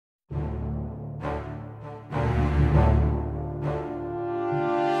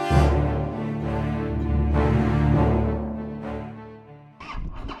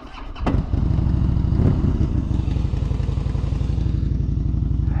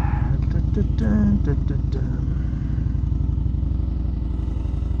Ladies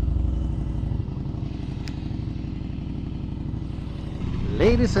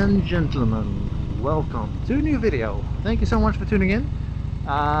and gentlemen, welcome to a new video. Thank you so much for tuning in.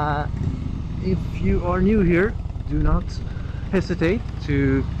 If you are new here, do not hesitate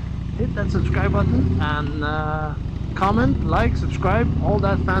to hit that subscribe button and comment, like, subscribe, all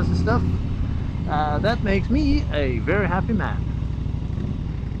that fancy stuff. That makes me a very happy man.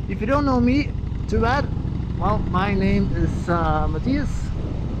 If you don't know me, too bad. Well, my name is Matthias.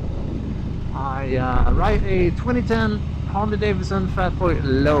 I ride a 2010 Harley Davidson Fat Boy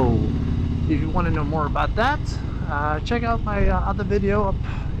Lo. If you want to know more about that, check out my other video up,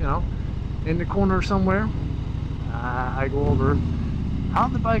 in the corner somewhere. I go over how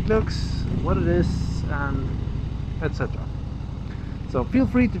the bike looks, what it is, and etc. So feel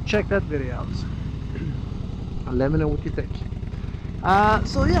free to check that video out and let me know what you think.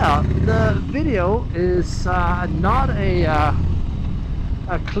 So yeah, the video is not a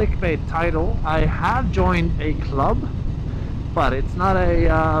clickbait title. I have joined a club, but it's not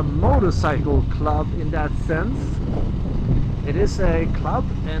a motorcycle club in that sense. It is a club,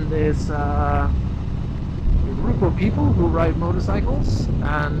 and it's a group of people who ride motorcycles,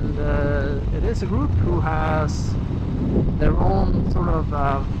 and it is a group who has their own sort of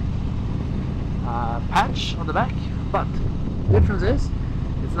patch on the back. But the difference is,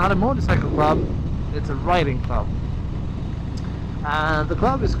 it's not a motorcycle club, it's a riding club. And the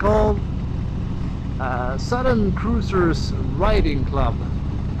club is called Southern Cruisers Riding Club,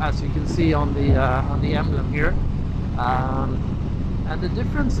 as you can see on the emblem here. And the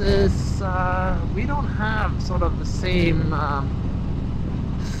difference is we don't have sort of the same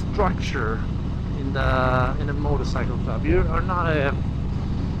structure in a motorcycle club. You're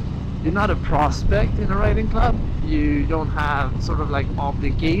not a prospect in a riding club. You don't have sort of like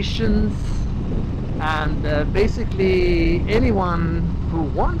obligations, and basically anyone who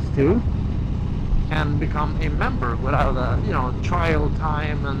wants to can become a member without trial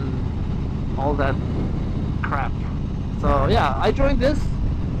time and all that crap. So yeah, I joined this,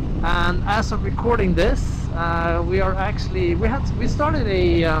 and as of recording this, we started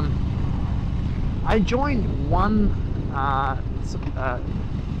a I joined one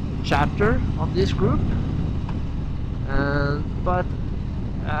chapter of this group, but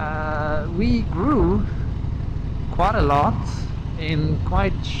we grew quite a lot in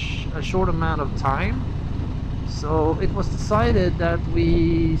quite a short amount of time. So it was decided that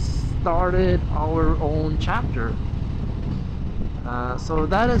we started our own chapter. So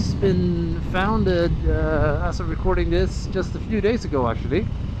that has been founded as of recording this just a few days ago, actually.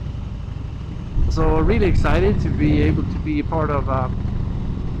 So really excited to be able to be a part of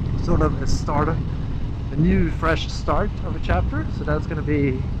sort of a new fresh start of a chapter. So that's going to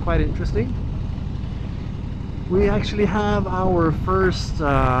be quite interesting. We actually have our first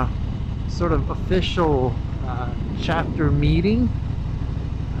sort of official chapter meeting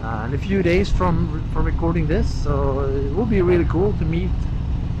in a few days from recording this. So it will be really cool to meet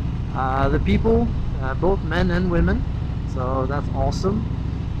the people, both men and women. So that's awesome.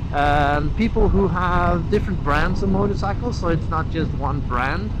 And people who have different brands of motorcycles, so it's not just one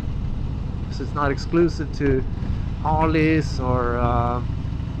brand. So it's not exclusive to Harleys or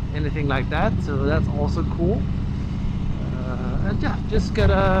anything like that. So that's also cool. And yeah, just get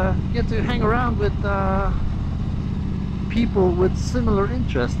to hang around with people with similar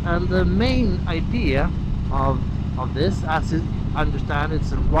interests. And the main idea of this, as I understand,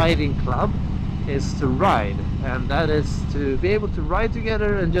 it's a riding club, is to ride, and that is to be able to ride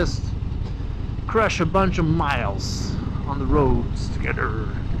together and just crush a bunch of miles on the roads together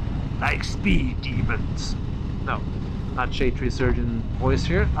like speed demons. No, not shade tree surgeon voice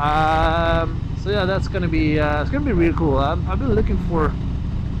here. So yeah, that's gonna be it's gonna be really cool. I've been looking for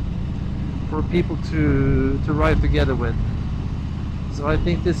people to ride together with. So I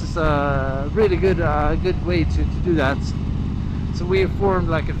think this is a really good way to do that. So we have formed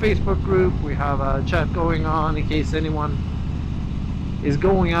like a Facebook group. We have a chat going on in case anyone is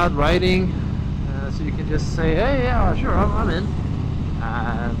going out riding. So you can just say, hey, yeah, sure, I'm in.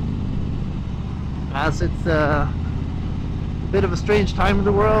 As it's a bit of a strange time in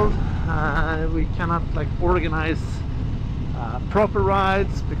the world, we cannot like organize proper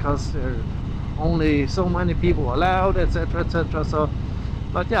rides because there are only so many people allowed, etc, etc. So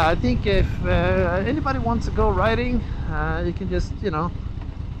but yeah, I think if anybody wants to go riding, you can just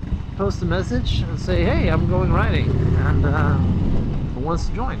post a message and say, hey, I'm going riding, and who wants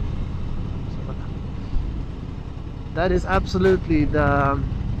to join. So that is absolutely the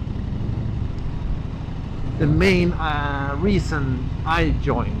main reason I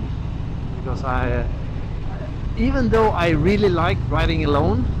joined. because even though I really like riding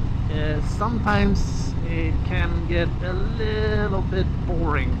alone, sometimes it can get a little bit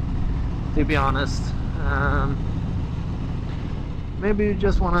boring, to be honest. Maybe you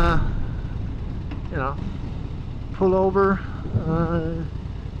just want to, you know, pull over,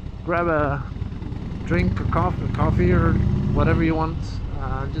 grab a drink or coffee or whatever you want,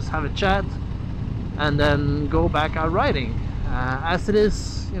 just have a chat and then go back out riding. As it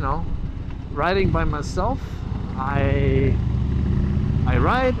is, you know, riding by myself, I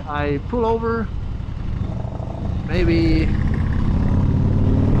ride, I pull over, maybe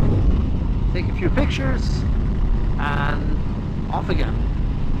take a few pictures and off again.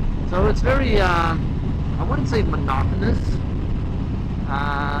 So it's very I wouldn't say monotonous,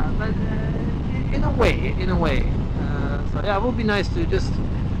 but in a way. So yeah, it would be nice to just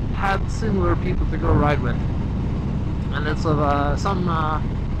have similar people to go ride with. And it's of some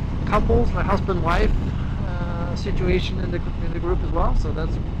couples, like husband wife situation in the group as well. So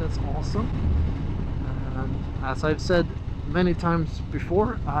that's awesome. And as I've said many times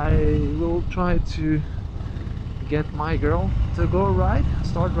before, I will try to get my girl to go ride,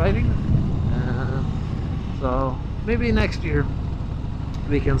 start riding. So maybe next year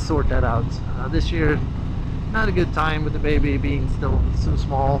we can sort that out. This year, not a good time with the baby being still so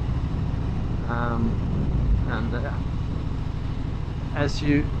small. As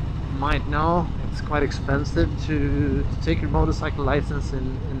you might know, it's quite expensive to take your motorcycle license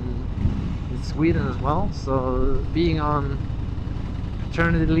in Sweden as well. So being on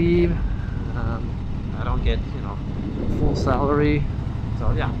paternity leave, I don't get, you know, full salary.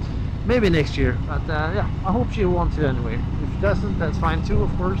 So yeah, maybe next year. But yeah, I hope she wants to anyway. If she doesn't, that's fine too,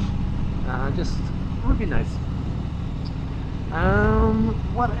 of course. Just it would be nice.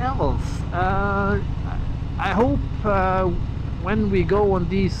 What else? I hope when we go on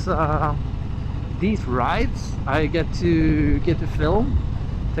these rides, I get to film,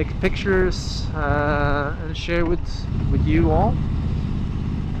 take pictures, and share with you all.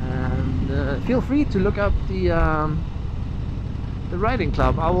 And feel free to look up the riding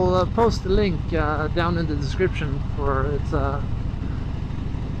club. I will post the link down in the description. For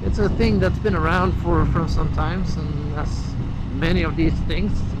it's a thing that's been around for some times, and as many of these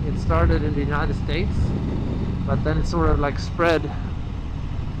things, it started in the United States, but then it sort of like spread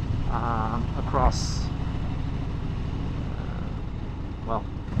across well,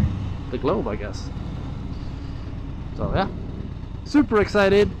 the globe, I guess. So yeah, super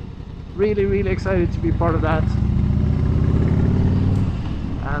excited, really excited to be part of that.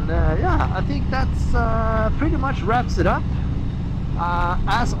 And yeah, I think that's pretty much wraps it up.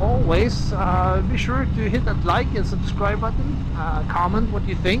 As always, be sure to hit that like and subscribe button, comment what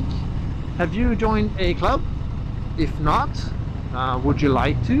you think. Have you joined a club? If not, would you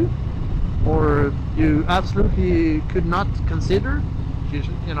like to? Or you absolutely could not consider? Just,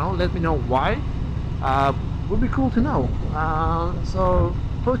 you know, let me know why. Would be cool to know. So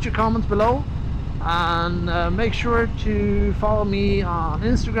post your comments below, and make sure to follow me on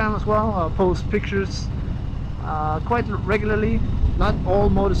Instagram as well. I'll post pictures quite regularly. Not all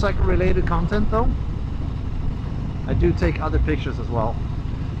motorcycle related content though. I do take other pictures as well.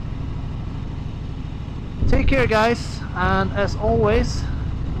 Take care, guys, and as always,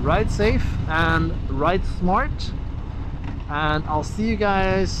 ride safe and ride smart, and I'll see you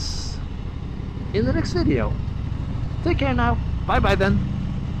guys in the next video. Take care now. Bye bye then.